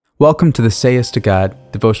Welcome to the Say Yes to God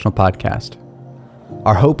devotional podcast.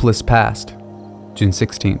 Our hopeless past, June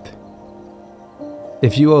 16th.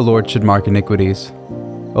 If you, O Lord, should mark iniquities,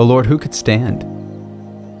 O Lord, who could stand?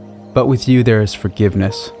 But with you there is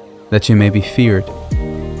forgiveness, that you may be feared.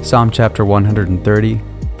 Psalm chapter 130,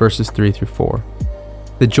 verses 3 through 4.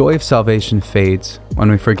 The joy of salvation fades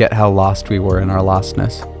when we forget how lost we were in our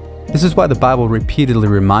lostness. This is why the Bible repeatedly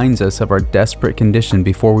reminds us of our desperate condition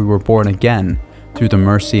before we were born again through the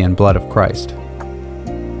mercy and blood of Christ.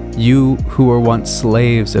 You who were once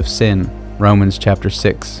slaves of sin, Romans chapter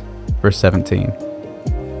 6, verse 17.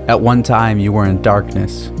 At one time you were in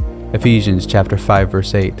darkness, Ephesians chapter 5,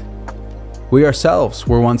 verse 8. We ourselves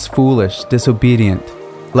were once foolish, disobedient,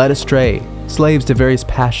 led astray, slaves to various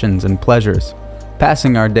passions and pleasures,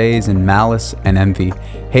 passing our days in malice and envy,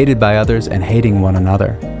 hated by others and hating one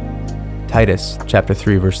another. Titus chapter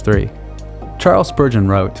 3, verse 3. Charles Spurgeon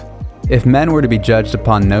wrote, "If men were to be judged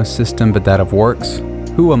upon no system but that of works,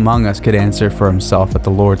 who among us could answer for himself at the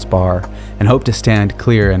Lord's bar and hope to stand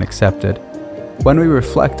clear and accepted?" When we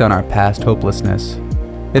reflect on our past hopelessness,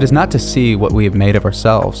 it is not to see what we have made of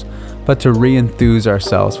ourselves, but to re-enthuse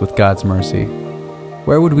ourselves with God's mercy.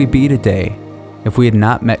 Where would we be today if we had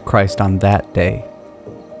not met Christ on that day?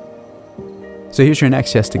 So here's your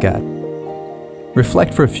next yes to God.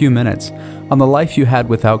 Reflect for a few minutes on the life you had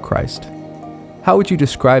without Christ. How would you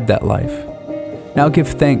describe that life? Now give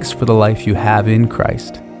thanks for the life you have in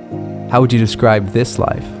Christ. How would you describe this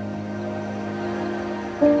life?